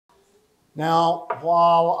Now,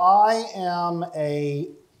 while I am a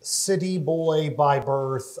city boy by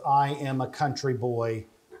birth, I am a country boy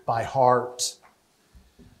by heart.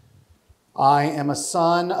 I am a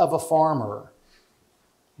son of a farmer,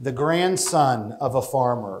 the grandson of a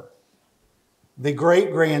farmer, the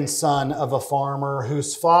great-grandson of a farmer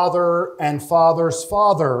whose father and father's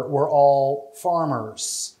father were all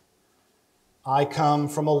farmers. I come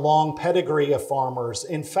from a long pedigree of farmers.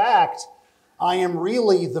 In fact, I am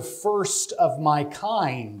really the first of my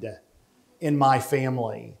kind in my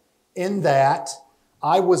family, in that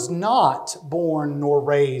I was not born nor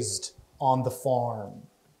raised on the farm.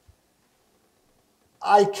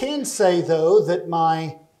 I can say, though, that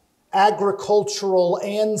my agricultural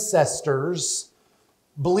ancestors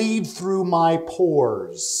bleed through my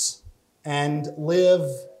pores and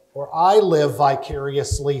I live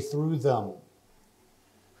vicariously through them.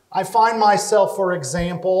 I find myself, for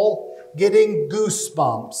example, getting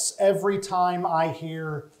goosebumps every time I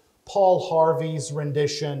hear Paul Harvey's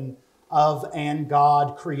rendition of "And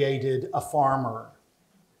God Created a Farmer."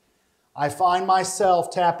 I find myself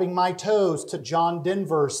tapping my toes to John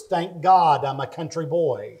Denver's "Thank God I'm a Country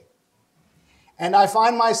Boy." And I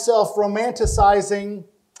find myself romanticizing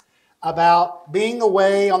about being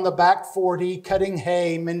away on the back 40, cutting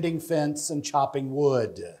hay, mending fence, and chopping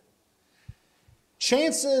wood.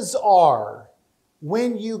 Chances are,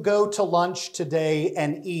 when you go to lunch today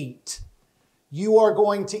and eat, you are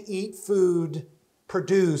going to eat food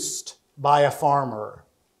produced by a farmer.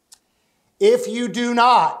 If you do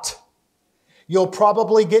not, you'll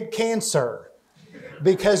probably get cancer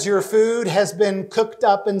because your food has been cooked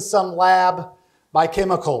up in some lab by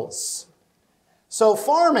chemicals. So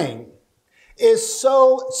farming is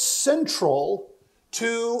so central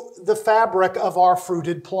to the fabric of our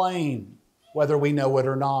fruited plain, whether we know it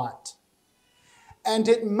or not. And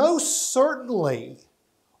it most certainly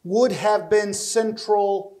would have been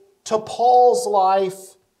central to Paul's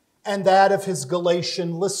life and that of his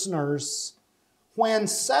Galatian listeners when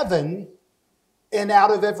 7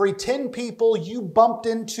 out of every 10 people you bumped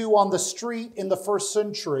into on the street in the first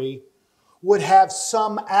century would have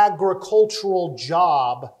some agricultural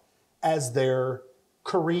job as their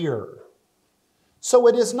career. So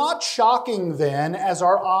it is not shocking then, as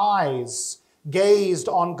our eyes gazed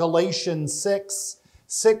on Galatians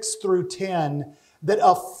 6 through 10, that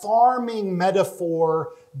a farming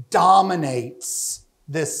metaphor dominates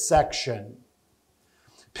this section.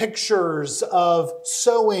 Pictures of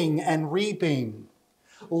sowing and reaping,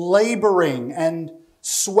 laboring and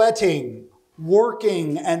sweating,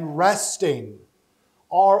 working and resting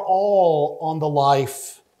are all on the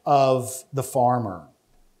life of the farmer.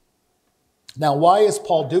 Now, why is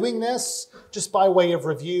Paul doing this? Just by way of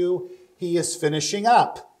review, he is finishing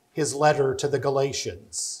up his letter to the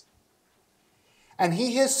Galatians. And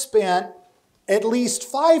he has spent at least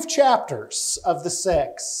 5 chapters of the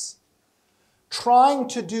 6 trying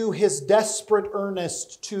to do his desperate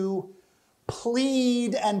earnest to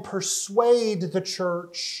plead and persuade the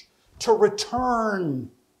church to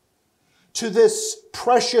return to this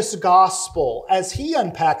precious gospel, as he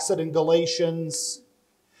unpacks it in Galatians,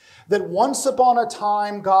 that once upon a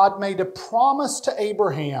time God made a promise to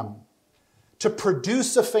Abraham to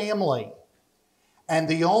produce a family. And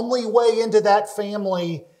the only way into that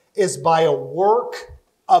family is by a work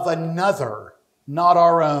of another, not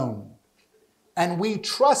our own. And we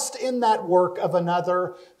trust in that work of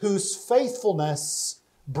another whose faithfulness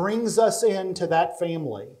brings us into that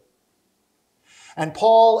family. And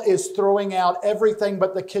Paul is throwing out everything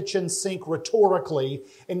but the kitchen sink rhetorically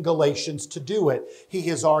in Galatians to do it. He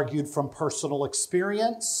has argued from personal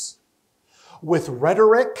experience, with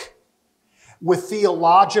rhetoric, with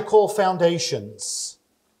theological foundations.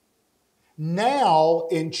 Now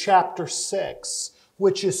in chapter 6,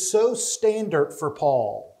 which is so standard for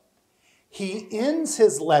Paul, he ends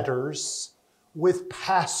his letters with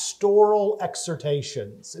pastoral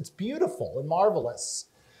exhortations. It's beautiful and marvelous.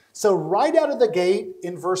 So right out of the gate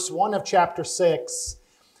in verse 1 of chapter 6,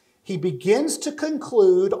 he begins to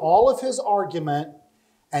conclude all of his argument,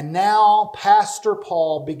 and now Pastor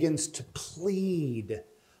Paul begins to plead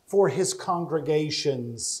for his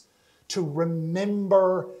congregations to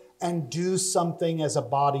remember and do something as a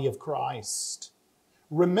body of Christ.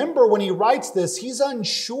 Remember, when he writes this, he's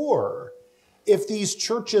unsure if these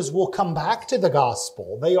churches will come back to the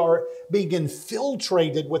gospel. They are being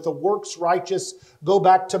infiltrated with the works righteous, go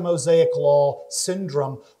back to Mosaic law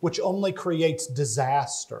syndrome, which only creates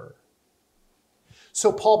disaster.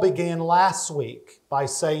 So Paul began last week by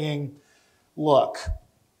saying, look,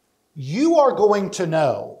 you are going to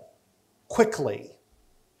know quickly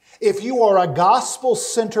if you are a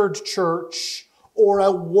gospel-centered church or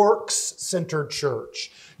a works centered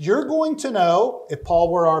church. You're going to know, if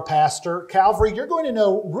Paul were our pastor, Calvary, you're going to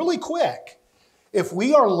know really quick if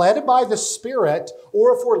we are led by the Spirit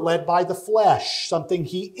or if we're led by the flesh, something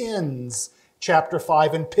he ends chapter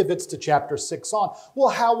 5 and pivots to chapter 6 on. Well,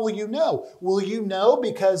 how will you know? Will you know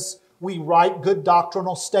because we write good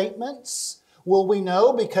doctrinal statements? Will we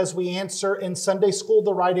know because we answer in Sunday school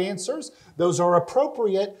the right answers? Those are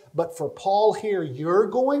appropriate, but for Paul here, you're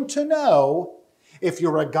going to know if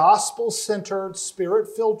you're a gospel-centered,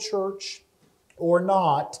 spirit-filled church or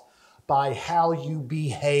not by how you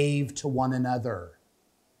behave to one another,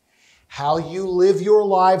 how you live your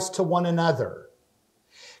lives to one another,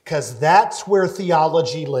 because that's where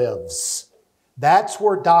theology lives. That's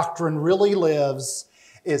where doctrine really lives,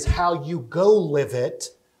 is how you go live it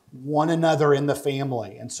one another in the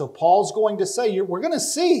family. And so Paul's going to say, we're going to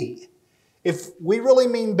see if we really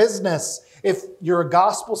mean business, if you're a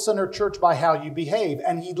gospel-centered church by how you behave.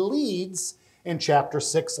 And he leads in chapter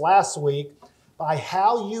 6 last week by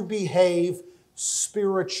how you behave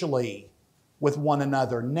spiritually with one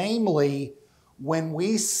another. Namely, when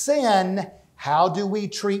we sin, how do we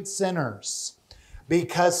treat sinners?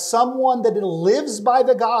 Because someone that lives by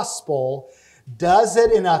the gospel does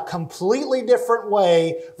it in a completely different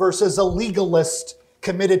way versus a legalist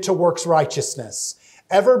committed to works righteousness.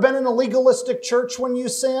 Ever been in a legalistic church when you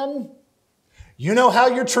sin? You know how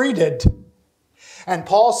you're treated. And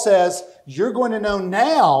Paul says, you're going to know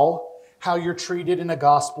now how you're treated in a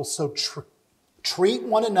gospel. So treat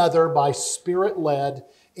one another by Spirit-led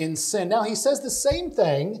in sin. Now he says the same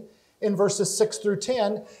thing in verses 6 through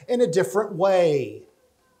 10 in a different way.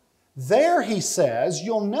 There, he says,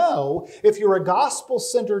 you'll know if you're a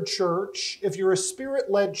gospel-centered church, if you're a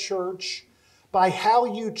Spirit-led church, by how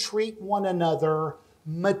you treat one another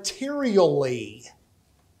materially,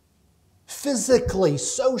 physically,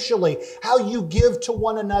 socially, how you give to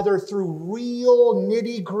one another through real,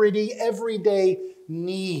 nitty-gritty, everyday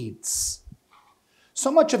needs. So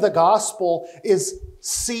much of the gospel is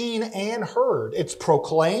seen and heard. It's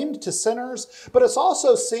proclaimed to sinners, but it's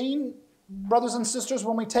also seen, brothers and sisters,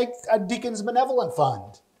 when we take a Deacon's Benevolent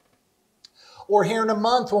Fund. Or here in a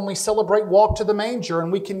month when we celebrate Walk to the Manger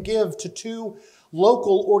and we can give to 2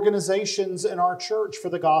 local organizations in our church for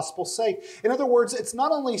the gospel's sake. In other words, it's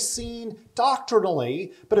not only seen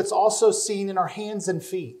doctrinally, but it's also seen in our hands and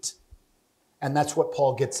feet. And that's what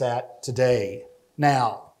Paul gets at today.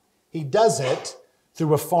 Now, he does it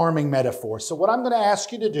through a farming metaphor. So what I'm going to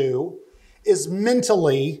ask you to do is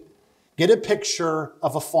mentally get a picture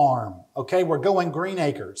of a farm. Okay, we're going Green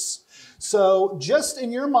Acres. So just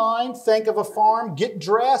in your mind, think of a farm, get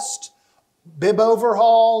dressed, bib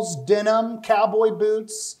overalls, denim, cowboy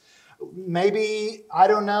boots. Maybe, I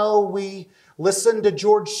don't know, we listen to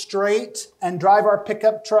George Strait and drive our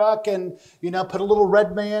pickup truck and, put a little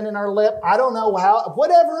red man in our lip. I don't know how,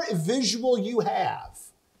 whatever visual you have.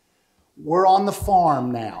 We're on the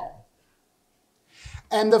farm now.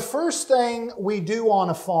 And the first thing we do on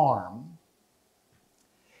a farm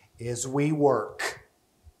is we work.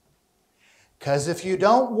 Because if you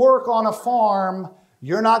don't work on a farm,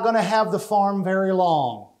 you're not going to have the farm very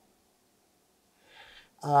long.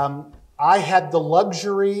 I had the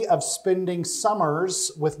luxury of spending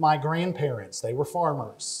summers with my grandparents. They were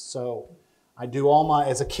farmers. So I do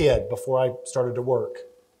as a kid before I started to work.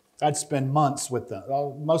 I'd spend months with them,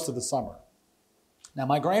 most of the summer. Now,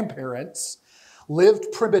 my grandparents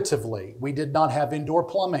lived primitively. We did not have indoor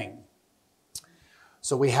plumbing.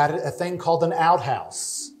 So we had a thing called an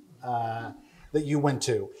outhouse that you went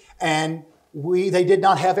to. And they did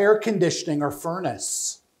not have air conditioning or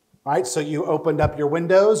furnace, right? So you opened up your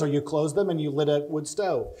windows or you closed them and you lit a wood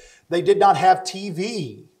stove. They did not have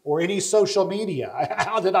TV or any social media.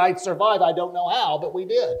 How did I survive? I don't know how, but we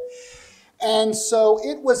did. And so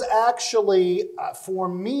it was actually, for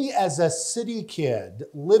me as a city kid,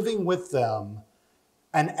 living with them,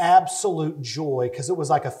 an absolute joy because it was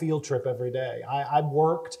like a field trip every day. I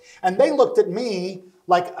worked and they looked at me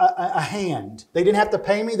like a hand. They didn't have to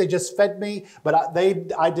pay me. They just fed me. But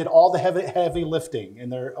I did all the heavy lifting in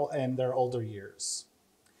their older years.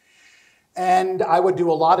 And I would do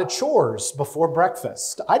a lot of chores before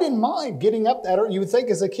breakfast. I didn't mind getting up that early. You would think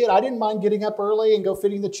as a kid, I didn't mind getting up early and go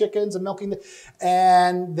feeding the chickens and milking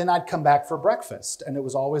and then I'd come back for breakfast. And it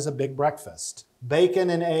was always a big breakfast. Bacon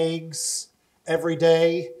and eggs every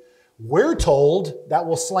day. We're told that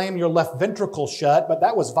will slam your left ventricle shut, but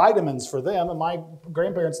that was vitamins for them. And my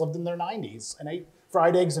grandparents lived in their 90s and ate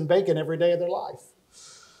fried eggs and bacon every day of their life.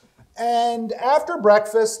 And after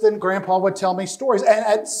breakfast, then Grandpa would tell me stories. And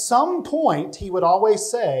at some point, he would always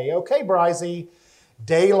say, okay, Brizey,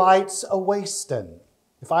 daylight's a-wastin'.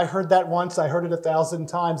 If I heard that once, I heard it 1,000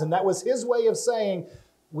 times. And that was his way of saying,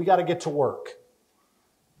 we got to get to work.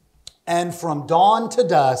 And from dawn to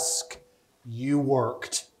dusk, you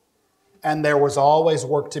worked. And there was always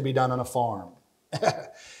work to be done on a farm.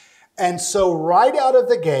 And so right out of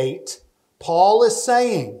the gate, Paul is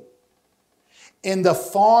saying, in the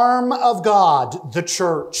farm of God, the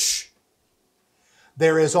church,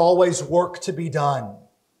 there is always work to be done.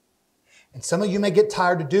 And some of you may get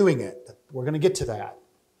tired of doing it. We're going to get to that.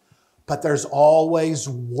 But there's always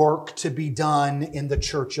work to be done in the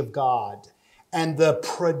church of God. And the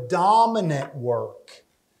predominant work,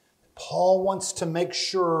 Paul wants to make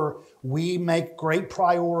sure we make great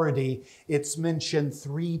priority. It's mentioned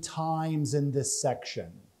 3 times in this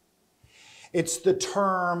section. It's the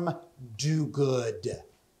term do good.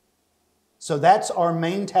 So that's our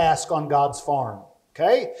main task on God's farm.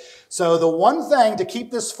 Okay? So the one thing to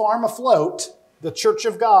keep this farm afloat, the church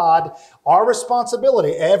of God, our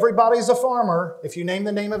responsibility, everybody's a farmer. If you name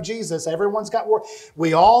the name of Jesus, everyone's got work.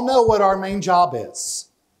 We all know what our main job is.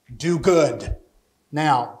 Do good.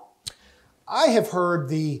 Now, I have heard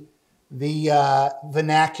the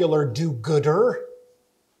vernacular do-gooder.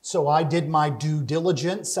 So I did my due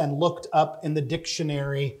diligence and looked up in the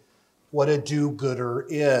dictionary what a do-gooder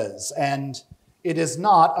is. And it is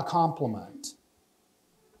not a compliment.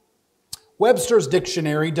 Webster's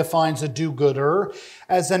dictionary defines a do-gooder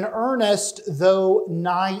as an earnest, though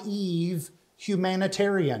naive,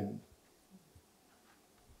 humanitarian.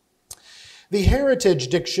 The Heritage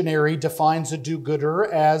Dictionary defines a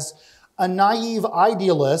do-gooder as a naive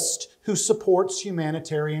idealist who supports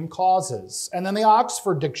humanitarian causes. And then the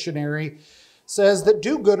Oxford Dictionary says that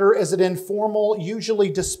do-gooder is an informal, usually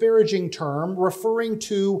disparaging term referring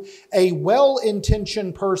to a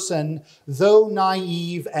well-intentioned person, though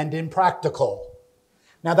naive and impractical.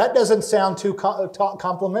 Now that doesn't sound too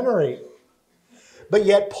complimentary. But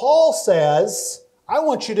yet Paul says, I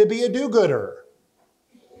want you to be a do-gooder.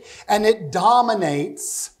 And it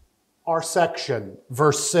dominates our section.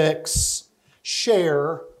 Verse 6,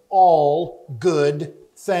 share all good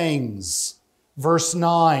things. Verse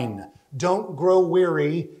 9, don't grow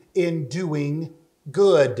weary in doing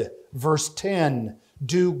good. Verse 10,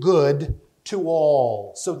 do good to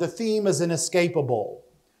all. So the theme is inescapable.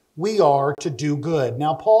 We are to do good.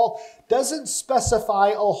 Now, Paul doesn't specify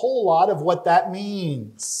a whole lot of what that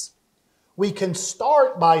means. We can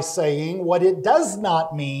start by saying what it does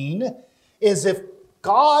not mean is if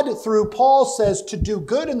God, through Paul, says to do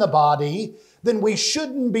good in the body, then we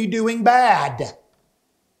shouldn't be doing bad.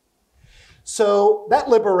 So that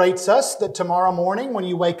liberates us that tomorrow morning when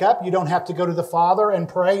you wake up, you don't have to go to the Father and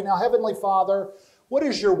pray, now, Heavenly Father, what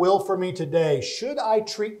is your will for me today? Should I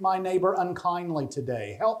treat my neighbor unkindly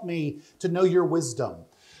today? Help me to know your wisdom.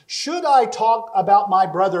 Should I talk about my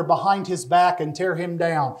brother behind his back and tear him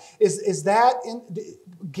down?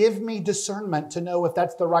 Give me discernment to know if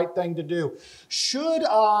that's the right thing to do. Should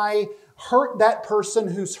I hurt that person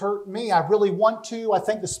who's hurt me? I really want to. I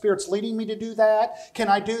think the Spirit's leading me to do that. Can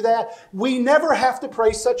I do that? We never have to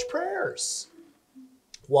pray such prayers.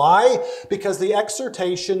 Why? Because the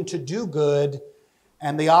exhortation to do good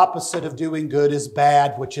and the opposite of doing good is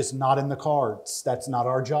bad, which is not in the cards. That's not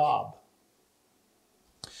our job.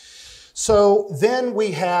 So then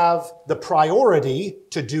we have the priority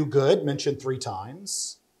to do good, mentioned 3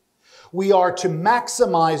 times. We are to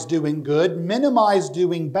maximize doing good, minimize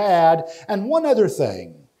doing bad, and one other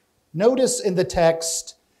thing. Notice in the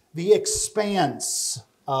text the expanse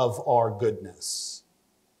of our goodness.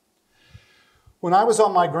 When I was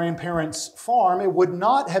on my grandparents' farm, it would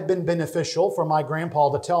not have been beneficial for my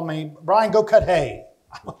grandpa to tell me, Brian, go cut hay.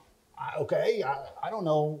 Okay, I don't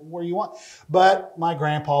know where you want. But my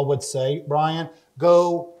grandpa would say, Brian,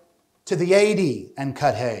 go to the 80 and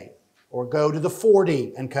cut hay. Or go to the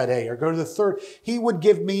 40 and cut hay. Or go to the 30. He would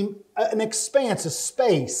give me an expanse, a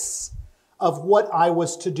space of what I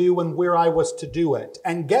was to do and where I was to do it.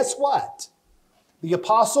 And guess what? The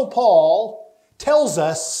Apostle Paul tells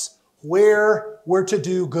us where we're to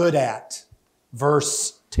do good at.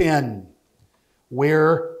 Verse 10.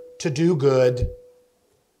 We're to do good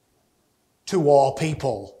to all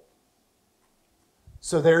people.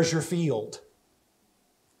 So there's your field.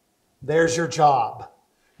 There's your job.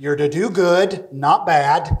 You're to do good, not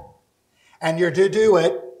bad, and you're to do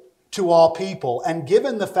it to all people. And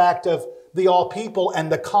given the fact of the all people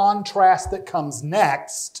and the contrast that comes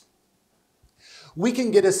next, we can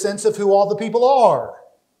get a sense of who all the people are.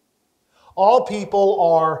 All people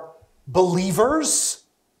are believers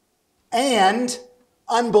and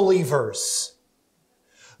unbelievers.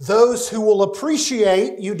 Those who will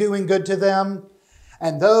appreciate you doing good to them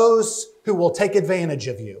and those who will take advantage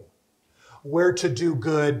of you. we're to do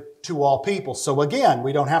good to all people. So again,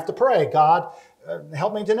 we don't have to pray, God,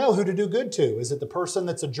 help me to know who to do good to. Is it the person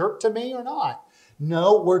that's a jerk to me or not?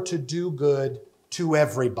 No, we're to do good to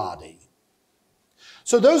everybody.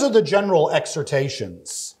 So those are the general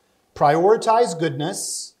exhortations. Prioritize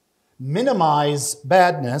goodness, minimize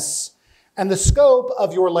badness, and the scope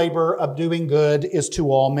of your labor of doing good is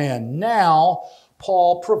to all men. Now,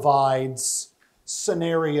 Paul provides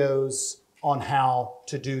scenarios on how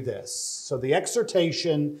to do this. So the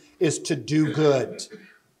exhortation is to do good.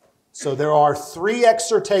 So there are 3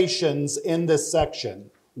 exhortations in this section.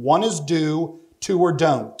 One is do, 2 are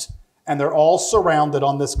don't. And they're all surrounded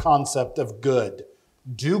on this concept of good.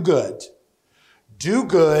 Do good. Do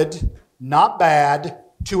good, not bad,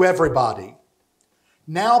 to everybody.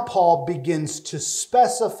 Now Paul begins to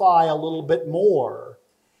specify a little bit more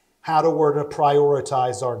how we're to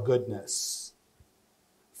prioritize our goodness.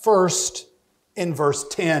 First, in verse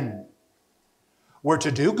 10, we're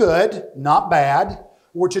to do good, not bad.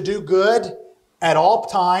 We're to do good at all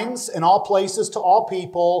times, in all places, to all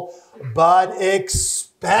people, but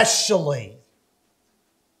especially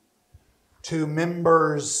to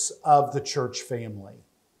members of the church family.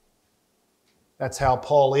 That's how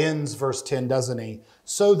Paul ends verse 10, doesn't he?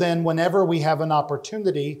 So then, whenever we have an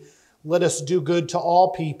opportunity, let us do good to all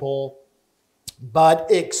people, but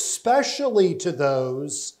especially to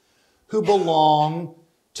those who belong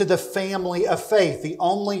to the family of faith. The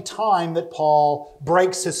only time that Paul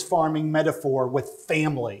breaks his farming metaphor with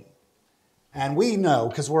family. And we know,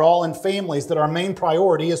 because we're all in families, that our main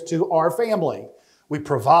priority is to our family. We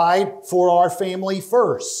provide for our family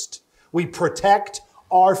first. We protect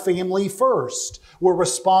our family first. We're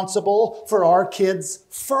responsible for our kids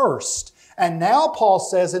first. And now Paul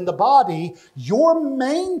says in the body, your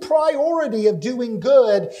main priority of doing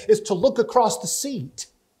good is to look across the seat,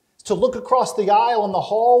 to look across the aisle in the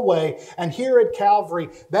hallway. And here at Calvary,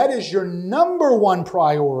 that is your number one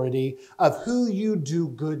priority of who you do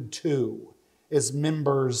good to, is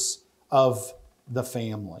members of the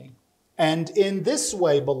family. And in this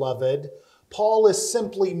way, beloved, Paul is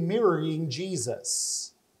simply mirroring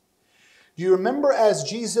Jesus. Do you remember as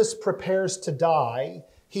Jesus prepares to die,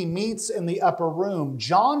 he meets in the upper room?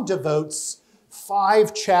 John devotes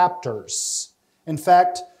 5 chapters. In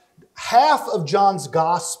fact, half of John's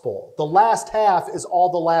gospel, the last half, is all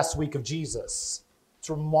the last week of Jesus. It's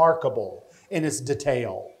remarkable in its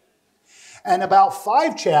detail. And about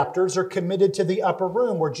 5 chapters are committed to the upper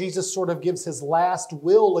room where Jesus sort of gives his last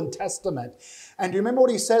will and testament. And do you remember what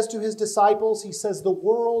he says to his disciples? He says, the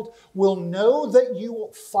world will know that you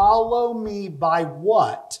follow me by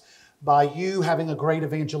what? By you having a great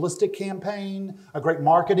evangelistic campaign, a great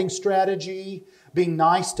marketing strategy, being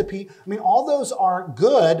nice to people. I mean, all those are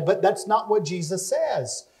good, but that's not what Jesus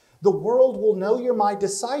says. The world will know you're my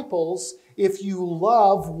disciples if you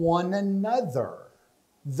love one another.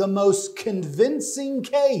 The most convincing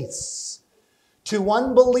case to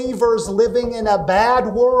unbelievers living in a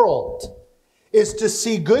bad world is to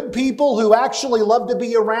see good people who actually love to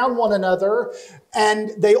be around one another,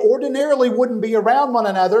 and they ordinarily wouldn't be around one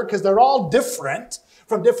another because they're all different,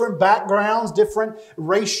 from different backgrounds, different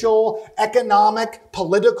racial, economic,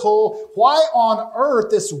 political. Why on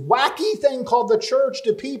earth this wacky thing called the church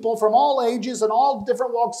do people from all ages and all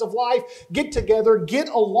different walks of life get together, get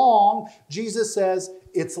along? Jesus says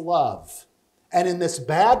it's love. And in this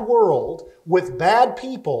bad world with bad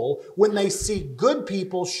people, when they see good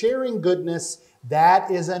people sharing goodness,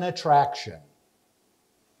 that is an attraction.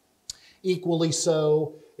 Equally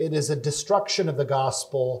so, it is a destruction of the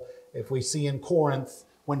gospel if we see in Corinth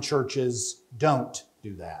when churches don't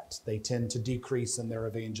do that. They tend to decrease in their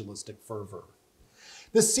evangelistic fervor.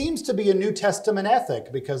 This seems to be a New Testament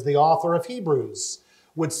ethic because the author of Hebrews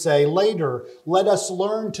would say later, let us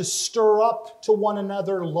learn to stir up to one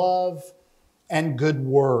another love and good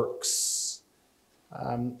works.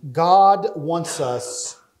 God wants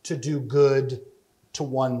us to do good to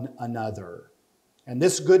one another. And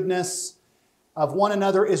this goodness of one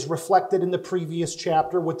another is reflected in the previous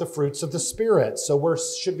chapter with the fruits of the Spirit. So we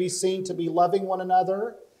should be seen to be loving one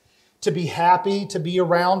another, to be happy to be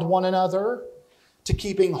around one another, to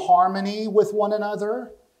keeping harmony with one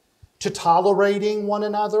another, to tolerating one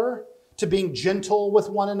another, to being gentle with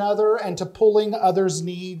one another, and to putting others'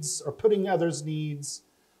 needs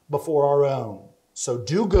before our own. So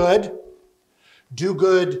do good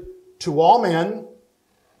to all men.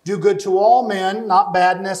 Do good to all men, not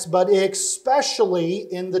badness, but especially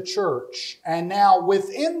in the church. And now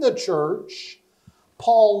within the church,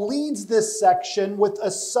 Paul leads this section with a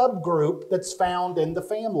subgroup that's found in the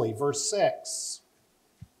family, verse 6.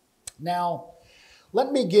 Now,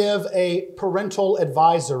 let me give a parental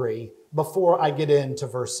advisory before I get into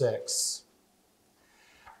verse 6.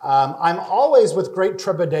 I'm always with great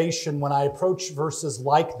trepidation when I approach verses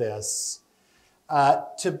like this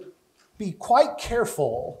to be quite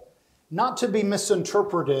careful not to be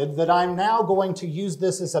misinterpreted that I'm now going to use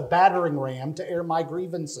this as a battering ram to air my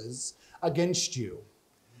grievances against you.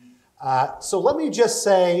 So let me just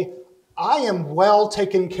say, I am well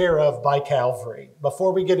taken care of by Calvary.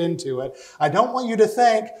 Before we get into it, I don't want you to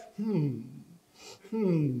think,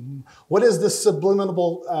 what is this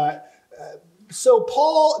subliminal? So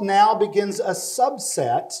Paul now begins a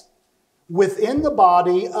subset within the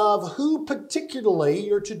body of who particularly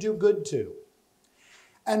you're to do good to.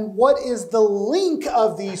 And what is the link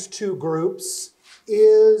of these two groups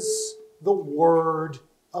is the Word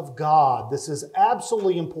of God. This is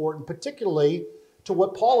absolutely important, particularly to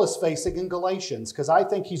what Paul is facing in Galatians, because I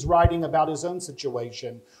think he's writing about his own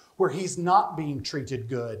situation where he's not being treated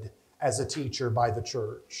good as a teacher by the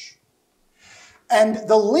church. And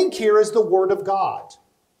the link here is the Word of God.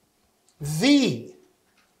 The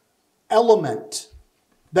element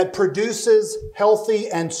that produces healthy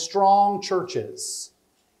and strong churches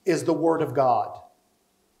is the Word of God.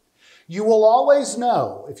 You will always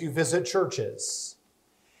know, if you visit churches,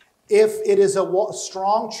 if it is a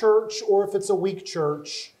strong church or if it's a weak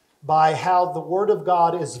church by how the Word of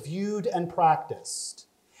God is viewed and practiced.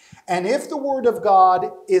 And if the Word of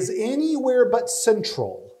God is anywhere but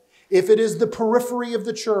central, if it is the periphery of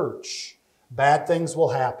the church, bad things will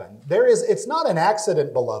happen. It's not an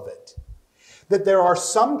accident, beloved, that there are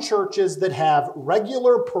some churches that have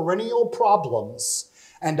regular perennial problems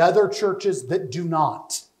and other churches that do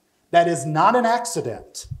not. That is not an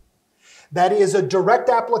accident. That is a direct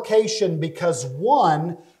application because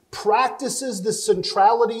one practices the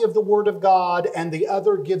centrality of the Word of God and the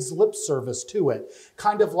other gives lip service to it.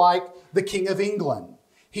 Kind of like the King of England.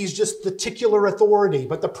 He's just the titular authority,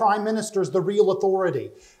 but the Prime Minister is the real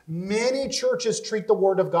authority. Many churches treat the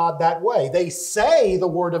Word of God that way. They say the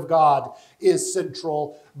Word of God is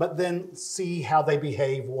central, but then see how they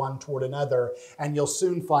behave one toward another, and you'll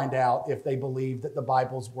soon find out if they believe that the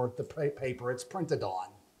Bible's worth the paper it's printed on.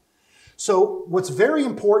 So what's very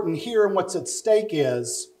important here and what's at stake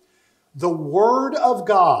is the Word of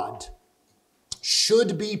God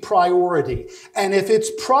should be priority. And if it's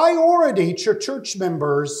priority to church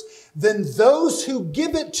members, then those who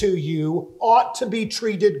give it to you ought to be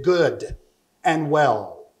treated good and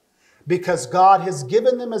well. Because God has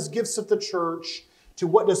given them as gifts of the church to,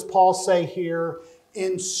 what does Paul say here?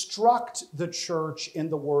 Instruct the church in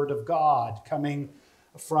the Word of God, coming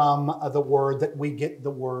from the word that we get the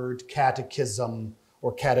word catechism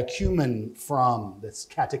or catechumen from. That's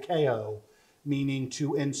katekeo, meaning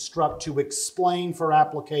to instruct, to explain for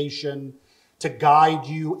application, to guide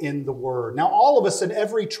you in the Word. Now, all of us in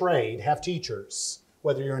every trade have teachers.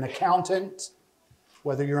 Whether you're an accountant,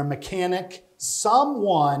 whether you're a mechanic,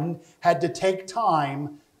 someone had to take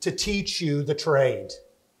time to teach you the trade.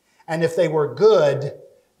 And if they were good,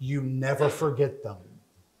 you never forget them.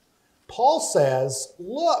 Paul says,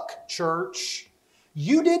 look, church,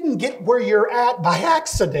 you didn't get where you're at by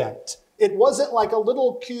accident. It wasn't like a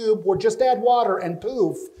little cube where just add water and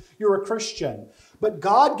poof, you're a Christian. But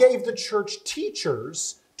God gave the church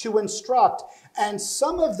teachers to instruct, and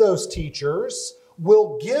some of those teachers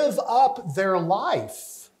will give up their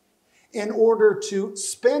life in order to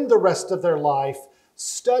spend the rest of their life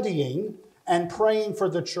studying and praying for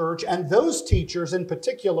the church. And those teachers in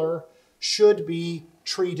particular should be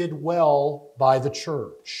treated well by the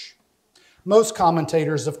church. Most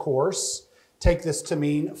commentators, of course, take this to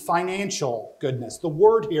mean financial goodness. The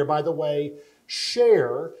word here, by the way,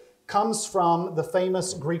 share, comes from the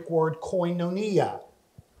famous Greek word koinonia,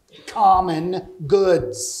 common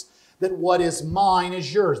goods, that what is mine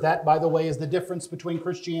is yours. That, by the way, is the difference between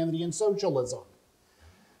Christianity and socialism.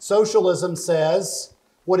 Socialism says,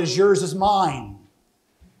 what is yours is mine.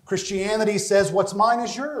 Christianity says, what's mine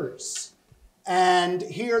is yours. And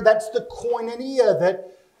here, that's the koinonia,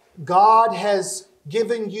 that God has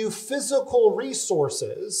given you physical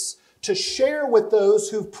resources to share with those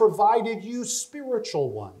who've provided you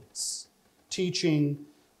spiritual ones, teaching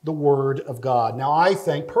the Word of God. Now, I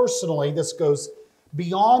think personally this goes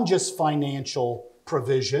beyond just financial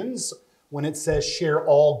provisions. When it says share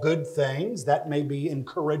all good things, that may be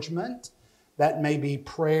encouragement, that may be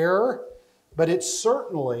prayer, but it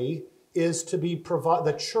certainly is to be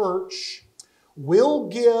the church will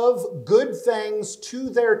give good things to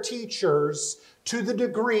their teachers to the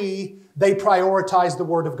degree they prioritize the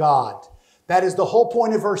Word of God. That is the whole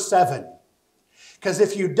point of verse 7. Because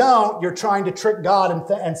if you don't, you're trying to trick God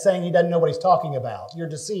and saying He doesn't know what He's talking about. You're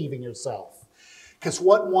deceiving yourself. Because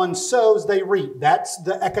what one sows, they reap. That's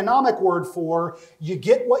the economic word for you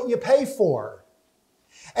get what you pay for.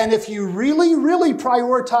 And if you really, really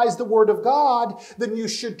prioritize the Word of God, then you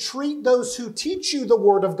should treat those who teach you the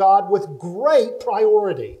Word of God with great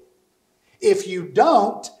priority. If you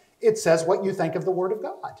don't, it says what you think of the Word of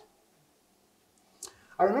God.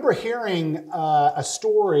 I remember hearing a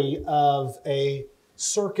story of a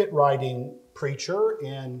circuit riding preacher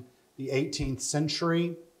in the 18th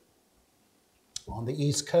century on the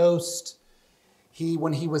East Coast.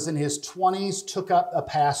 When he was in his 20s, took up a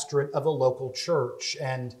pastorate of a local church,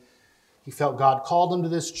 and he felt God called him to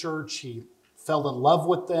this church. He fell in love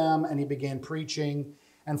with them, and he began preaching.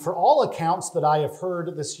 And for all accounts that I have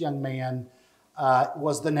heard, this young man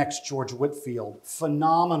was the next George Whitefield.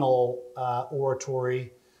 Phenomenal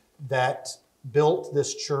oratory that built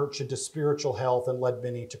this church into spiritual health and led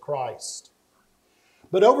many to Christ.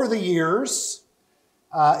 But over the years,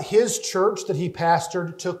 his church that he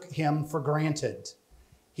pastored took him for granted.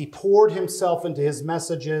 He poured himself into his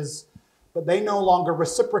messages, but they no longer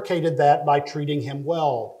reciprocated that by treating him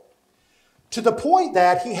well. To the point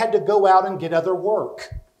that he had to go out and get other work.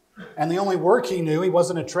 And the only work he knew, he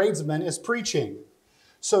wasn't a tradesman, is preaching.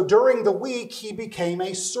 So during the week, he became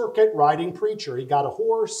a circuit riding preacher. He got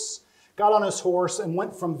on his horse, and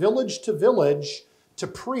went from village to village to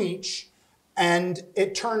preach. And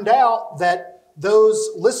it turned out that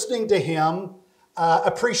those listening to him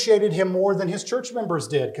appreciated him more than his church members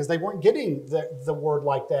did, because they weren't getting the word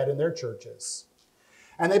like that in their churches.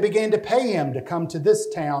 And they began to pay him to come to this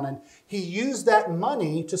town, and he used that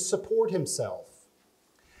money to support himself.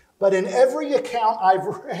 But in every account I've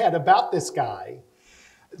read about this guy,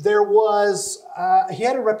 he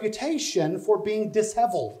had a reputation for being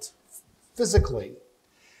disheveled physically.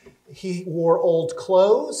 He wore old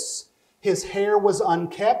clothes. His hair was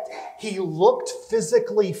unkept. He looked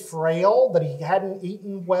physically frail, that he hadn't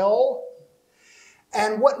eaten well.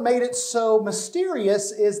 And what made it so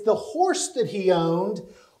mysterious is the horse that he owned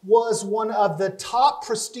was one of the top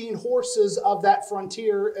pristine horses of that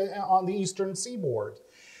frontier on the eastern seaboard.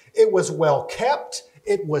 It was well kept.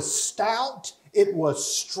 It was stout. It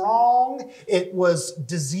was strong. It was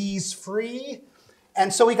disease-free.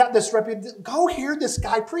 And so he got this reputation. Go hear this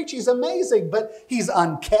guy preach. He's amazing, but he's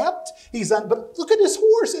unkept. But look at his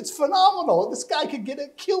horse. It's phenomenal. This guy could get a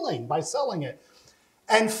killing by selling it.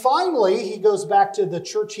 And finally, he goes back to the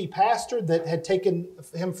church he pastored that had taken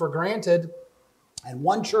him for granted. And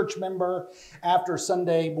one church member, after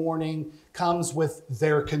Sunday morning, comes with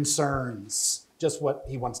their concerns, just what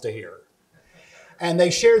he wants to hear. And they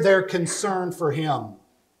share their concern for him.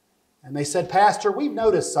 And they said, Pastor, we've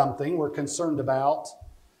noticed something we're concerned about.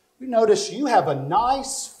 We noticed you have a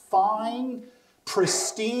nice, fine,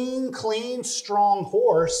 pristine, clean, strong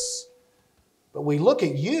horse. But we look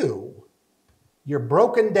at you, your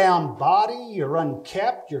broken down body, you're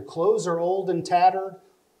unkept, your clothes are old and tattered.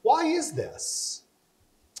 Why is this?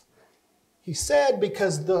 He said,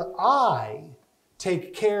 because I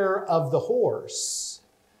take care of the horse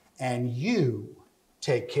and you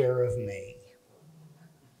take care of me.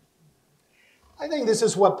 I think this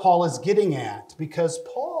is what Paul is getting at, because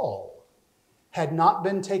Paul had not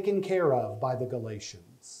been taken care of by the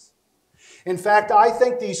Galatians. In fact, I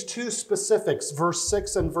think these two specifics, verse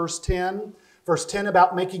 6 and verse 10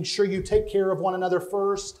 about making sure you take care of one another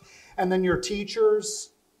first, and then your teachers,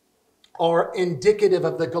 are indicative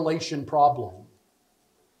of the Galatian problem.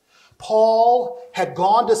 Paul had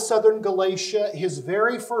gone to southern Galatia, his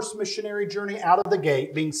very first missionary journey out of the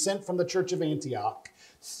gate, being sent from the church of Antioch.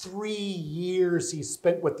 3 years he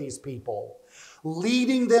spent with these people,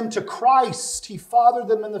 leading them to Christ. He fathered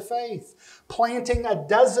them in the faith, planting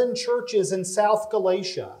 12 churches in South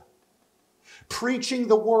Galatia, preaching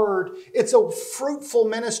the word. It's a fruitful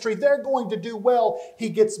ministry. They're going to do well. He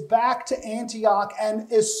gets back to Antioch,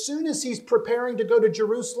 and as soon as he's preparing to go to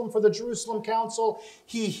Jerusalem for the Jerusalem Council,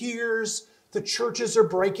 he hears the churches are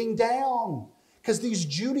breaking down because these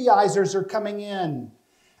Judaizers are coming in.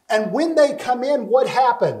 And when they come in, what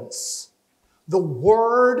happens? The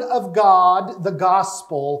word of God, the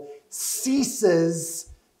gospel, ceases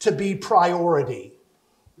to be priority.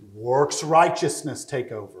 Works righteousness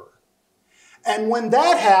take over. And when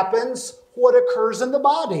that happens, what occurs in the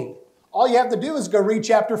body? All you have to do is go read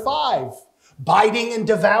chapter 5. Biting and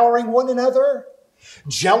devouring one another,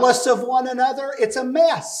 jealous of one another. It's a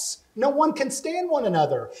mess. No one can stand one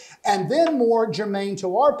another. And then, more germane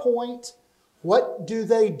to our point, what do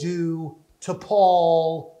they do to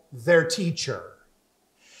Paul, their teacher?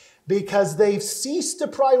 Because they've ceased to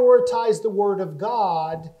prioritize the word of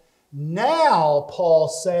God, now Paul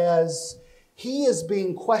says he is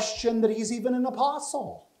being questioned that he's even an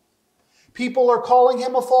apostle. People are calling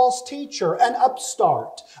him a false teacher, an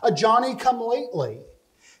upstart, a Johnny-come-lately.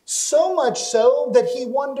 So much so that he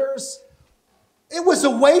wonders, it was a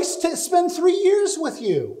waste to spend 3 years with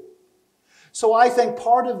you. So I think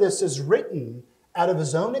part of this is written out of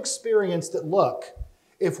his own experience that, look,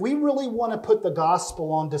 if we really want to put the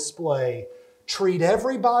gospel on display, treat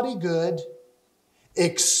everybody good,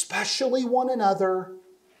 especially one another,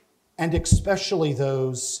 and especially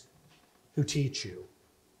those who teach you.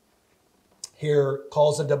 Here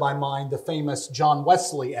calls into my mind the famous John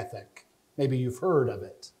Wesley ethic. Maybe you've heard of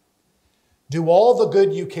it. Do all the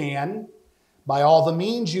good you can, by all the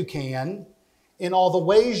means you can, in all the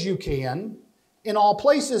ways you can, in all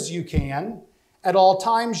places you can, at all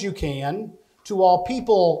times you can, to all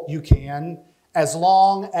people you can, as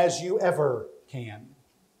long as you ever can.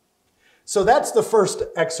 So that's the first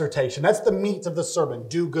exhortation. That's the meat of the sermon.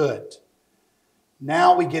 Do good.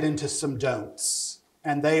 Now we get into some don'ts,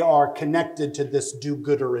 and they are connected to this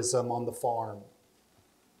do-gooderism on the farm.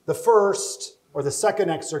 The first, or the second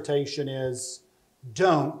exhortation is,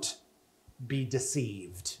 don't be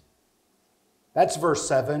deceived. That's verse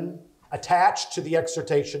 7, attached to the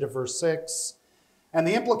exhortation of verse 6. And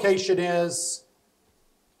the implication is,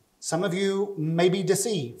 some of you may be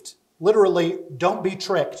deceived. Literally, don't be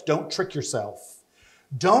tricked. Don't trick yourself.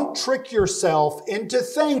 Don't trick yourself into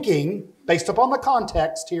thinking, based upon the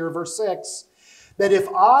context here, verse 6, that if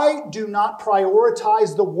I do not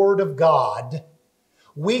prioritize the Word of God,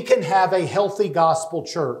 we can have a healthy gospel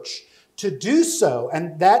church. To do so,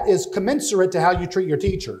 and that is commensurate to how you treat your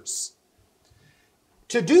teachers.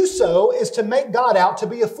 To do so is to make God out to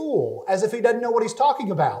be a fool, as if he doesn't know what he's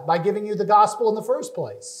talking about by giving you the gospel in the first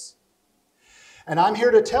place. And I'm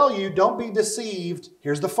here to tell you, don't be deceived.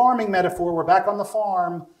 Here's the farming metaphor. We're back on the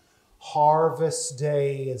farm. Harvest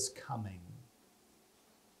day is coming.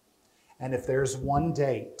 And if there's one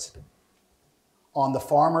date on the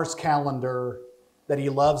farmer's calendar that he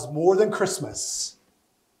loves more than Christmas,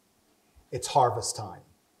 it's harvest time.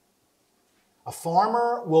 A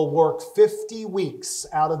farmer will work 50 weeks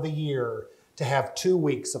out of the year to have 2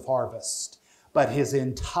 weeks of harvest, but his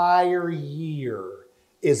entire year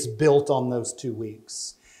is built on those 2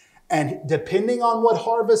 weeks. And depending on what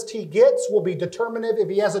harvest he gets will be determinative if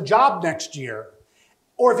he has a job next year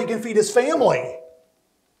or if he can feed his family.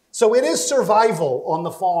 So it is survival on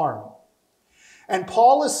the farm. And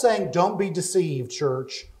Paul is saying, don't be deceived,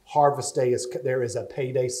 church. Harvest day there is a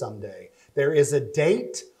payday someday. There is a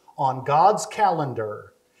date on God's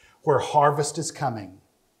calendar where harvest is coming.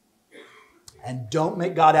 And don't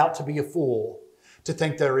make God out to be a fool to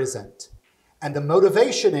think there isn't. And the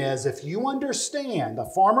motivation is, if you understand, a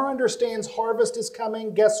farmer understands harvest is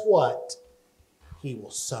coming, guess what? He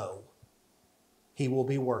will sow. He will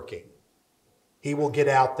be working. He will get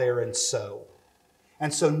out there and sow.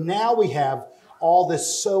 And so now we have all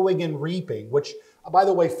this sowing and reaping, which, by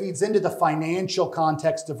the way, feeds into the financial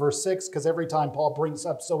context of verse 6, because every time Paul brings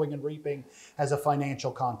up sowing and reaping has a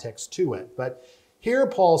financial context to it. But here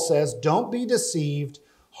Paul says, don't be deceived,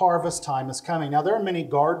 harvest time is coming. Now, there are many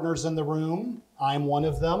gardeners in the room. I'm one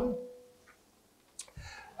of them.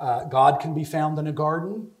 God can be found in a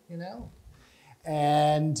garden, you know.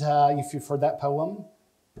 And if you've heard that poem.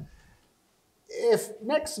 If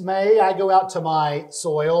next May I go out to my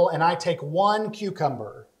soil and I take one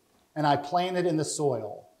cucumber and I plant it in the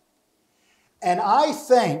soil, and I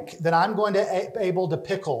think that I'm going to be able to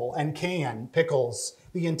pickle and can pickles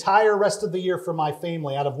the entire rest of the year for my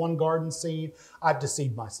family out of one garden seed, I've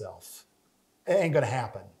deceived myself. It ain't going to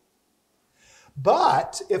happen.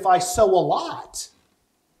 But if I sow a lot,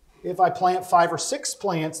 if I plant 5 or 6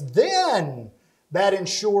 plants, then that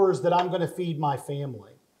ensures that I'm going to feed my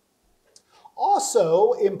family.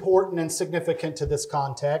 Also important and significant to this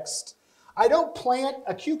context, I don't plant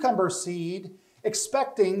a cucumber seed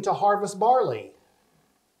expecting to harvest barley.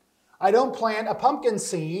 I don't plant a pumpkin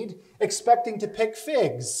seed expecting to pick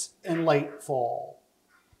figs in late fall.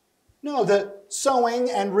 No, the sowing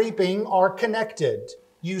and reaping are connected.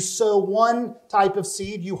 You sow one type of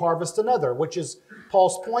seed, you harvest another, which is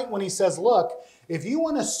Paul's point when he says, look, if you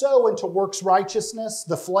want to sow into works righteousness,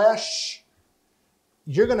 the flesh,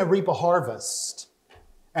 you're going to reap a harvest.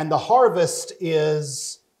 And the harvest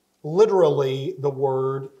is literally the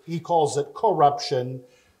word, he calls it corruption,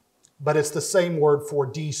 but it's the same word for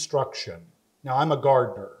destruction. Now, I'm a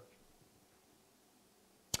gardener.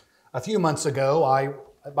 A few months ago, I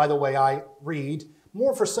read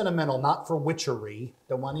more for sentimental, not for witchery.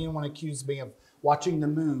 Don't want anyone to accuse me of watching the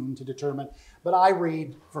moon to determine, but I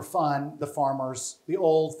read for fun the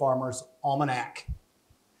old farmer's almanac.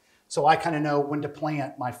 So I kind of know when to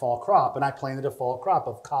plant my fall crop, and I planted a fall crop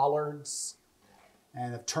of collards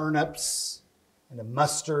and of turnips and of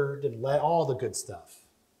mustard and all the good stuff.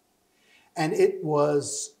 And it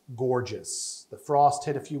was gorgeous. The frost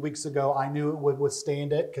hit a few weeks ago. I knew it would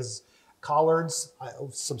withstand it because collards,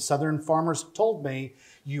 some southern farmers told me,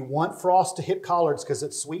 you want frost to hit collards because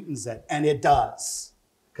it sweetens it, and it does.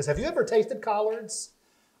 Because have you ever tasted collards?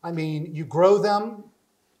 I mean, you grow them,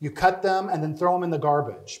 you cut them, and then throw them in the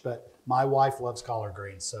garbage. But my wife loves collard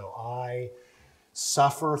greens, so I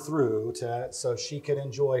suffer through so she can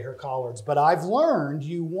enjoy her collards. But I've learned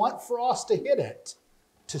you want frost to hit it,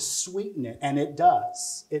 to sweeten it, and it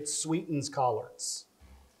does. It sweetens collards.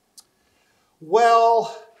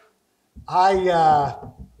 Well,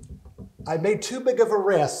 I made too big of a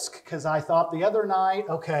risk because I thought the other night,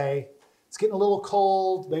 okay, it's getting a little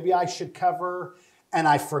cold, maybe I should cover, and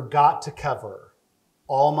I forgot to cover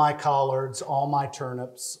all my collards, all my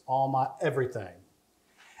turnips, all my everything.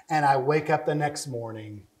 And I wake up the next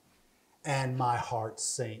morning and my heart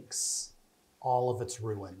sinks. All of it's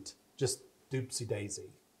ruined. Just doopsie daisy.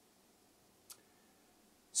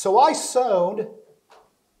 So I sowed,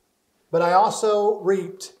 but I also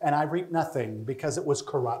reaped, and I reaped nothing because it was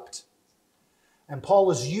corrupt. And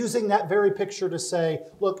Paul is using that very picture to say,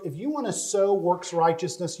 look, if you want to sow works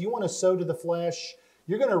righteousness, you want to sow to the flesh,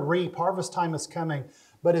 you're going to reap. Harvest time is coming.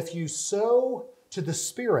 But if you sow to the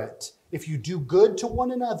Spirit, if you do good to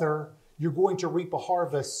one another, you're going to reap a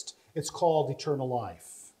harvest. It's called eternal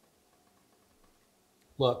life.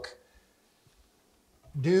 Look,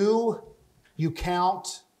 do you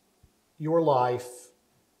count your life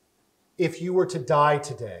if you were to die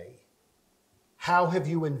today? How have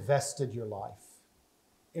you invested your life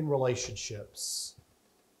in relationships?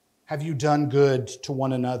 Have you done good to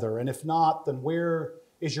one another? And if not, then where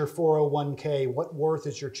is your 401k? What worth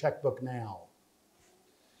is your checkbook now?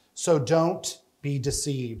 So don't be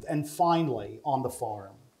deceived. And finally, on the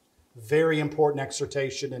farm, very important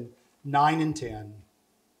exhortation in 9 and 10,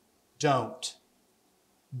 don't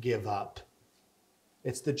give up.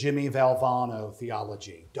 It's the Jimmy Valvano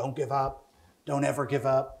theology. Don't give up. Don't ever give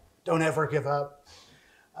up. Don't ever give up.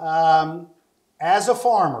 As a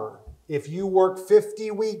farmer, if you work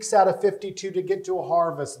 50 weeks out of 52 to get to a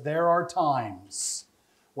harvest, there are times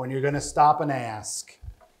when you're going to stop and ask,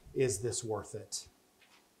 is this worth it?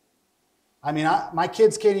 I mean, my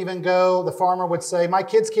kids can't even go, the farmer would say, my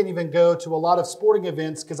kids can't even go to a lot of sporting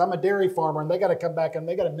events because I'm a dairy farmer and they got to come back and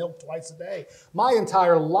they got to milk twice a day. My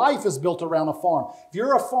entire life is built around a farm. If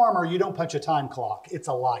you're a farmer, you don't punch a time clock. It's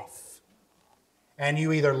a life. And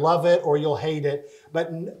you either love it or you'll hate it.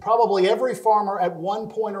 But probably every farmer at one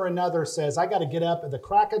point or another says, I got to get up at the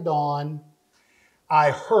crack of dawn. I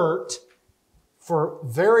hurt for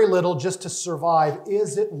very little just to survive.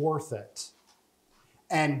 Is it worth it?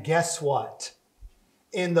 And guess what?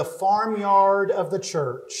 In the farmyard of the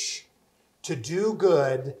church, to do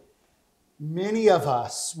good, many of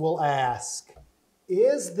us will ask,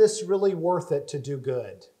 is this really worth it to do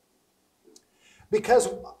good? Because,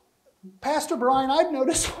 Pastor Brian, I've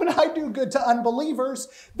noticed when I do good to unbelievers,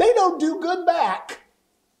 they don't do good back.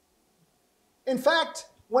 In fact,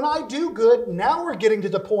 when I do good, now we're getting to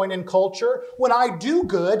the point in culture, when I do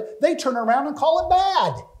good, they turn around and call it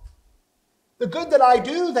bad. The good that I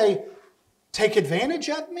do, they take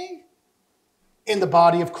advantage of me. In the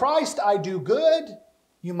body of Christ, I do good.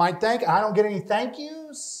 You might think, I don't get any thank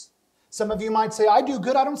yous. Some of you might say, I do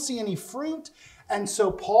good, I don't see any fruit. And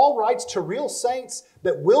so Paul writes to real saints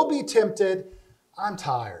that will be tempted, I'm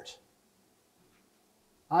tired.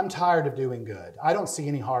 I'm tired of doing good. I don't see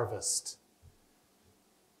any harvest.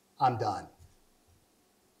 I'm done.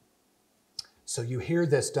 So you hear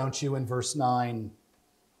this, don't you, in verse 9?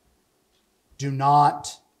 Do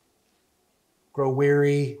not grow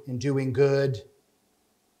weary in doing good,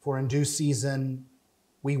 for in due season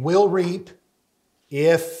we will reap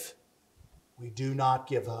if we do not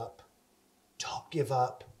give up. Don't give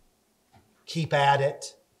up. Keep at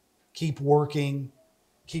it. Keep working.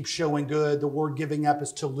 Keep showing good. The word giving up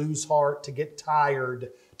is to lose heart, to get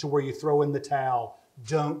tired, to where you throw in the towel.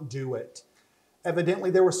 Don't do it.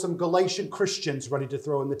 Evidently, there were some Galatian Christians ready to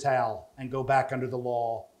throw in the towel and go back under the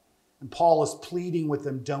law. And Paul is pleading with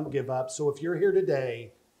them, don't give up. So if you're here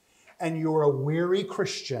today and you're a weary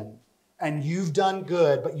Christian and you've done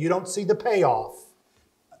good, but you don't see the payoff,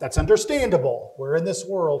 that's understandable. We're in this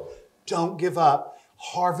world. Don't give up.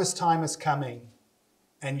 Harvest time is coming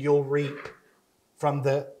and you'll reap from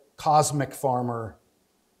the cosmic farmer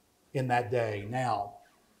in that day. Now,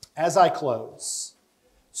 as I close,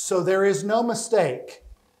 so there is no mistake,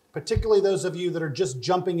 particularly those of you that are just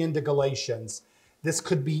jumping into Galatians, this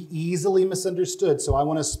could be easily misunderstood. So I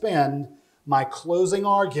want to spend my closing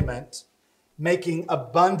argument making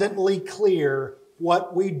abundantly clear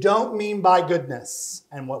what we don't mean by goodness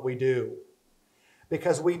and what we do.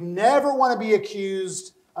 Because we never want to be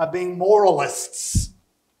accused of being moralists.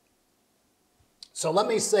 So let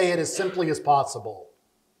me say it as simply as possible.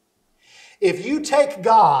 If you take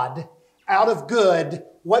God out of good,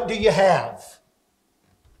 what do you have?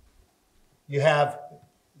 You have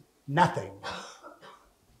nothing.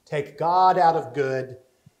 Take God out of good,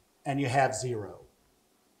 and you have zero.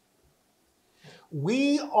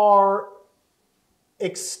 We are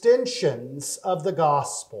extensions of the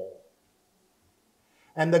gospel.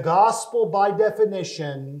 And the gospel, by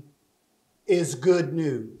definition, is good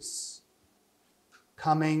news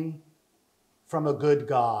coming from a good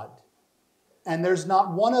God. And there's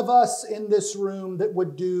not one of us in this room that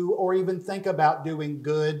would do or even think about doing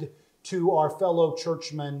good to our fellow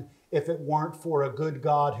churchmen if it weren't for a good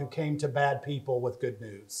God who came to bad people with good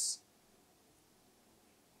news.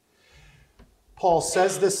 Paul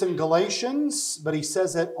says this in Galatians, but he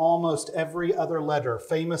says it almost every other letter,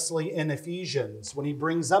 famously in Ephesians, when he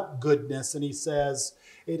brings up goodness and he says,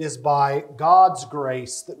 it is by God's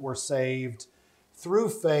grace that we're saved through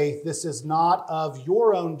faith. This is not of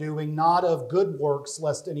your own doing, not of good works,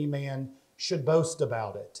 lest any man should boast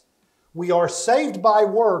about it. We are saved by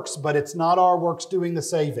works, but it's not our works doing the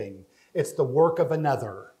saving. It's the work of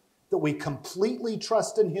another, that we completely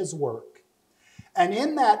trust in his work. And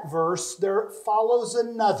in that verse, there follows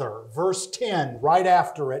another, verse 10, right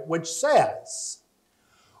after it, which says,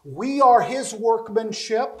 we are his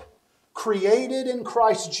workmanship, created in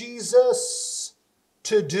Christ Jesus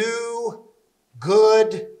to do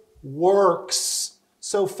good works.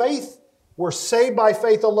 So faith, we're saved by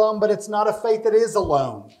faith alone, but it's not a faith that is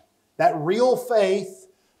alone. That real faith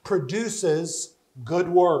produces good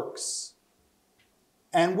works.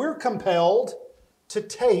 And we're compelled to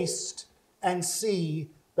taste and see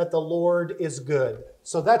that the Lord is good.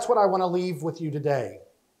 So that's what I want to leave with you today.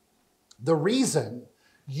 The reason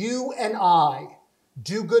you and I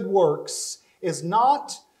do good works is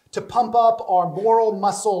not to pump up our moral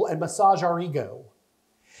muscle and massage our ego.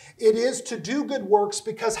 It is to do good works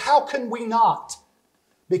because how can we not?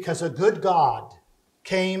 Because a good God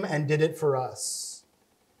came and did it for us.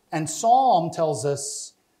 And Psalm tells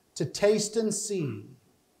us to taste and see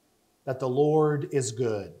that the Lord is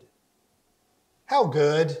good. How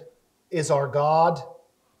good is our God?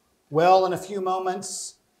 Well, in a few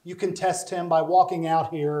moments, you can test him by walking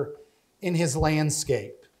out here in his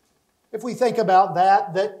landscape. If we think about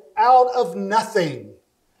that out of nothing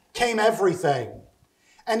came everything.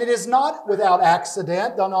 And it is not without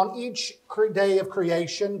accident that on each day of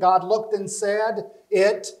creation, God looked and said,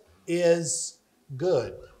 it is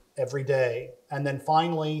good every day. And then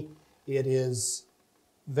finally, it is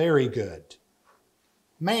very good.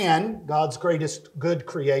 Man, God's greatest good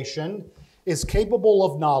creation, is capable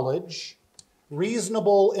of knowledge,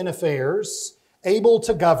 reasonable in affairs, able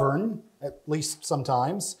to govern, at least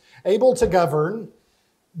sometimes, able to govern,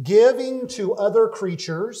 giving to other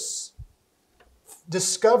creatures,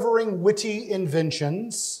 discovering witty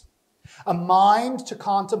inventions, a mind to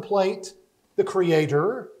contemplate the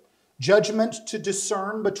Creator, judgment to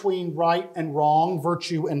discern between right and wrong,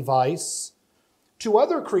 virtue and vice. To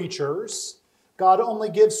other creatures, God only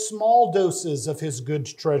gives small doses of his good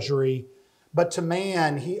treasury, but to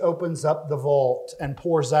man, he opens up the vault and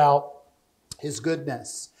pours out his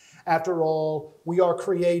goodness. After all, we are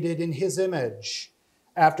created in his image,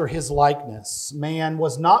 after his likeness. Man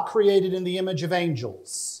was not created in the image of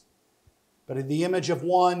angels, but in the image of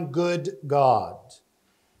one good God.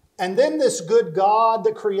 And then this good God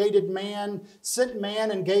that created man sent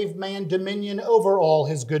man and gave man dominion over all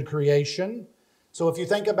his good creation. So if you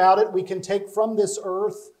think about it, we can take from this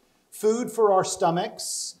earth food for our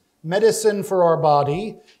stomachs, medicine for our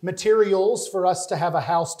body, materials for us to have a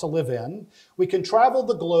house to live in. We can travel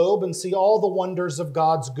the globe and see all the wonders of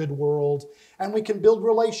God's good world, and we can build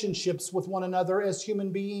relationships with one another as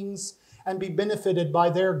human beings and be benefited by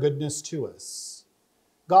their goodness to us.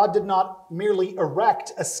 God did not merely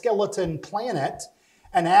erect a skeleton planet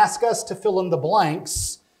and ask us to fill in the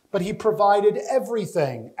blanks, but he provided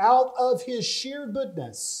everything out of his sheer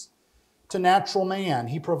goodness to natural man.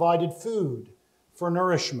 He provided food for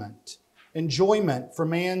nourishment, enjoyment for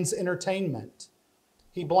man's entertainment.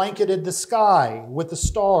 He blanketed the sky with the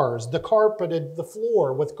stars, carpeted the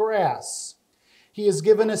floor with grass. He has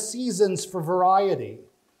given us seasons for variety,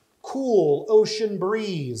 cool ocean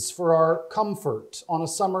breeze for our comfort on a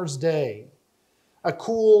summer's day, a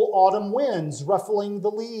cool autumn winds ruffling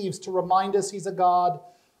the leaves to remind us he's a God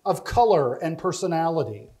of color and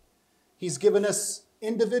personality. He's given us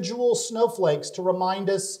individual snowflakes to remind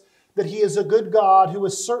us that he is a good God who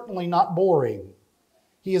is certainly not boring.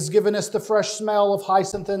 He has given us the fresh smell of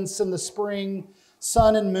hyacinths in the spring,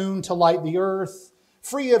 sun and moon to light the earth,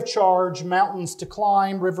 free of charge, mountains to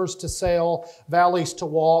climb, rivers to sail, valleys to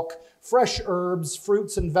walk, fresh herbs,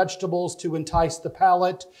 fruits and vegetables to entice the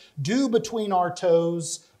palate, dew between our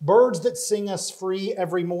toes, birds that sing us free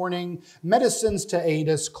every morning, medicines to aid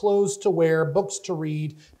us, clothes to wear, books to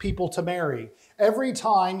read, people to marry. Every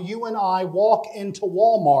time you and I walk into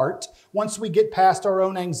Walmart, once we get past our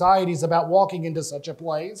own anxieties about walking into such a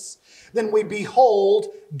place, then we behold,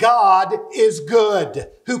 God is good.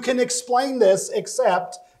 Who can explain this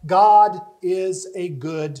except God is a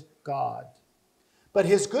good God? But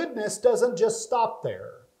his goodness doesn't just stop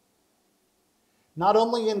there. Not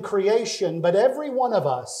only in creation, but every one of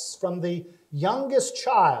us, from the youngest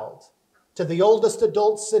child to the oldest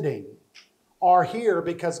adult sitting, are here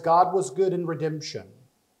because God was good in redemption.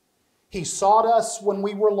 He sought us when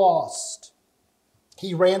we were lost.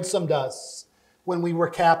 He ransomed us when we were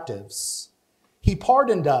captives. He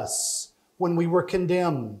pardoned us when we were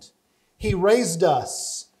condemned. He raised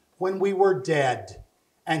us when we were dead.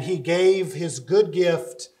 And he gave his good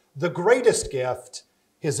gift, the greatest gift,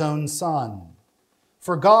 his own Son.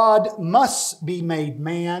 For God must be made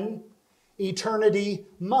man. Eternity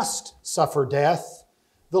must suffer death.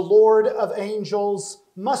 The Lord of angels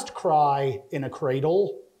must cry in a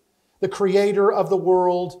cradle. The Creator of the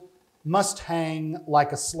world must hang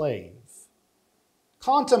like a slave.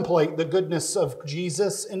 Contemplate the goodness of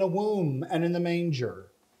Jesus in a womb and in the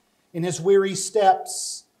manger, in his weary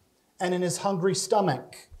steps and in his hungry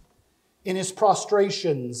stomach, in his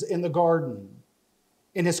prostrations in the garden,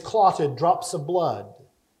 in his clotted drops of blood,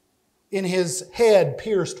 in his head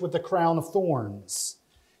pierced with the crown of thorns,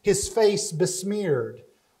 his face besmeared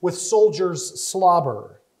with soldiers'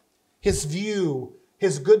 slobber, his view,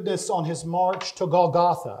 his goodness on his march to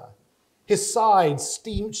Golgotha, his sides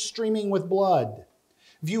streaming with blood.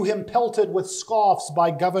 View him pelted with scoffs by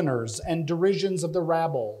governors and derisions of the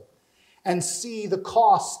rabble, and see the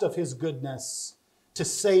cost of his goodness to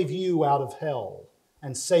save you out of hell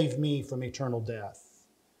and save me from eternal death.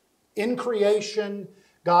 In creation,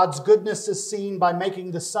 God's goodness is seen by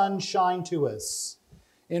making the sun shine to us.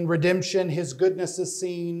 In redemption, his goodness is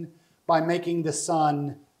seen by making the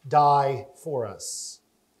Son die for us.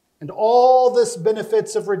 And all this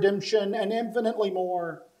benefits of redemption and infinitely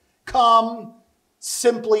more come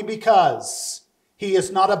simply because he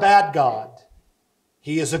is not a bad God.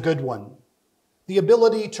 He is a good one. The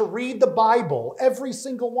ability to read the Bible, every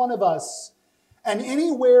single one of us, and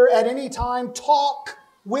anywhere at any time talk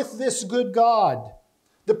with this good God.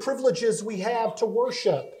 The privileges we have to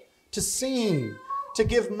worship, to sing, to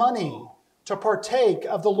give money, to partake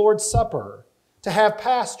of the Lord's Supper, to have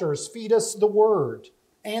pastors feed us the word,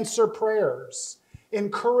 answer prayers,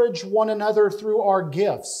 encourage one another through our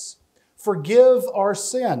gifts, forgive our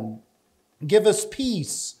sin, give us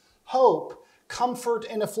peace, hope, comfort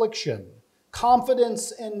in affliction,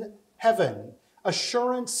 confidence in heaven,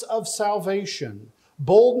 assurance of salvation,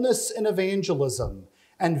 boldness in evangelism,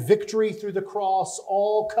 and victory through the cross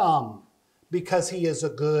all come because he is a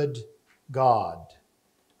good God.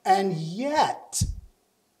 And yet,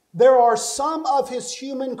 there are some of his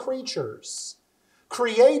human creatures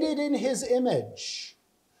created in his image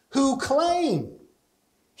who claim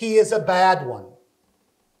he is a bad one.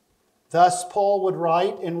 Thus, Paul would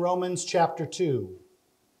write in Romans chapter 2,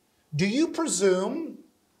 "Do you presume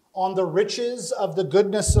on the riches of the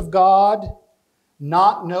goodness of God,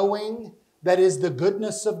 not knowing that is the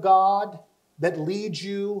goodness of God that leads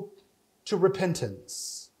you to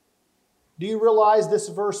repentance?" Do you realize this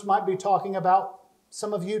verse might be talking about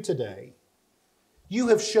some of you today? You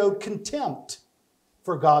have showed contempt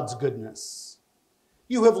for God's goodness.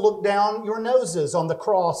 You have looked down your noses on the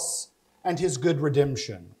cross and his good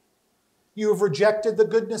redemption. You have rejected the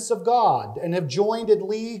goodness of God and have joined in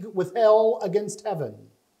league with hell against heaven.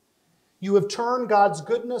 You have turned God's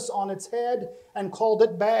goodness on its head and called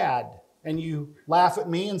it bad. And you laugh at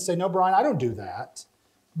me and say, "No, Brian, I don't do that."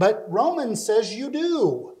 But Romans says you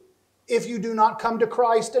do if you do not come to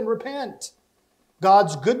Christ and repent.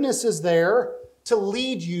 God's goodness is there to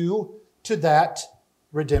lead you to that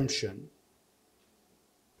redemption.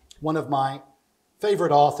 One of my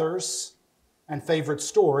favorite authors and favorite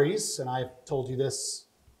stories, and I've told you this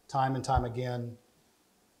time and time again,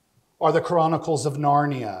 are the Chronicles of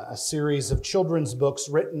Narnia, a series of children's books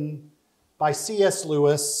written by C.S.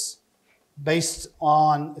 Lewis, based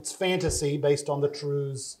on its fantasy, based on the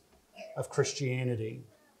truths of Christianity.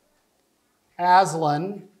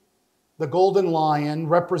 Aslan, the golden lion,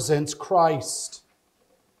 represents Christ.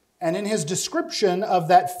 And in his description of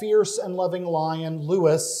that fierce and loving lion,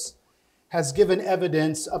 Lewis has given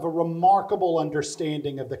evidence of a remarkable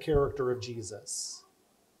understanding of the character of Jesus.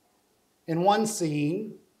 In one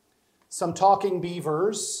scene, some talking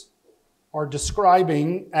beavers are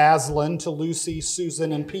describing Aslan to Lucy,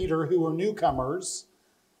 Susan, and Peter, who are newcomers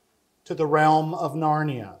to the realm of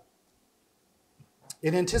Narnia.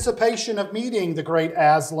 In anticipation of meeting the great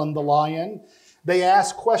Aslan the lion, they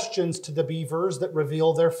ask questions to the beavers that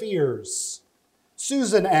reveal their fears.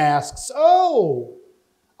 Susan asks, "Oh,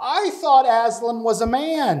 I thought Aslan was a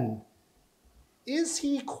man. Is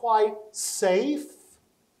he quite safe?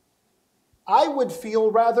 I would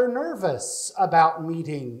feel rather nervous about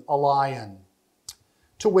meeting a lion."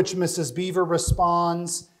 To which Mrs. Beaver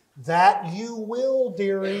responds, "That you will,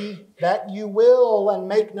 dearie, that you will, and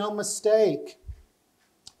make no mistake.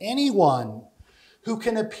 Anyone who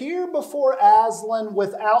can appear before Aslan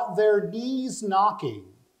without their knees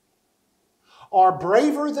knocking are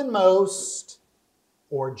braver than most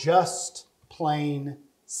or just plain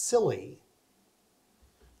silly."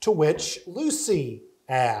 To which Lucy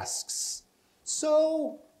asks,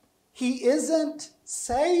 "So he isn't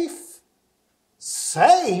safe?"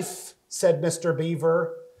 "Safe?" said Mr.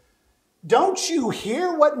 Beaver. "Don't you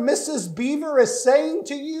hear what Mrs. Beaver is saying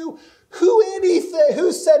to you?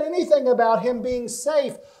 Who said anything about him being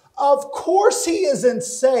safe? Of course he isn't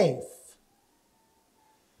safe.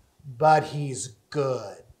 But he's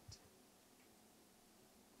good.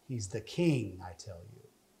 He's the king, I tell you."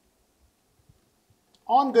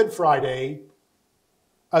 On Good Friday,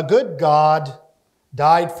 a good God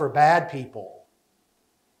died for bad people.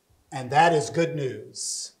 And that is good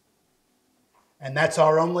news. And that's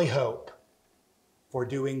our only hope for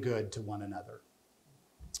doing good to one another.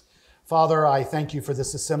 Father, I thank you for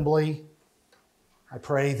this assembly. I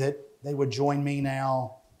pray that they would join me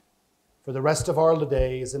now for the rest of our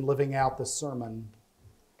days in living out this sermon,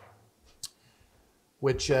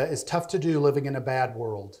 which is tough to do living in a bad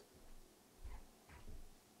world.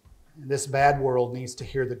 And this bad world needs to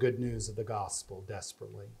hear the good news of the gospel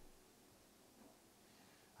desperately.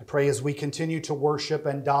 I pray as we continue to worship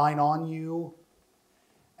and dine on you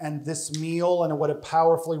and this meal and what it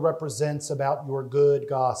powerfully represents about your good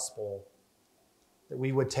gospel, that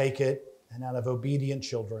we would take it and out of obedient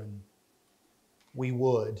children, we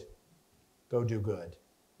would go do good.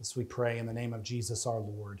 This we pray in the name of Jesus our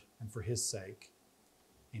Lord and for his sake.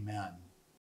 Amen.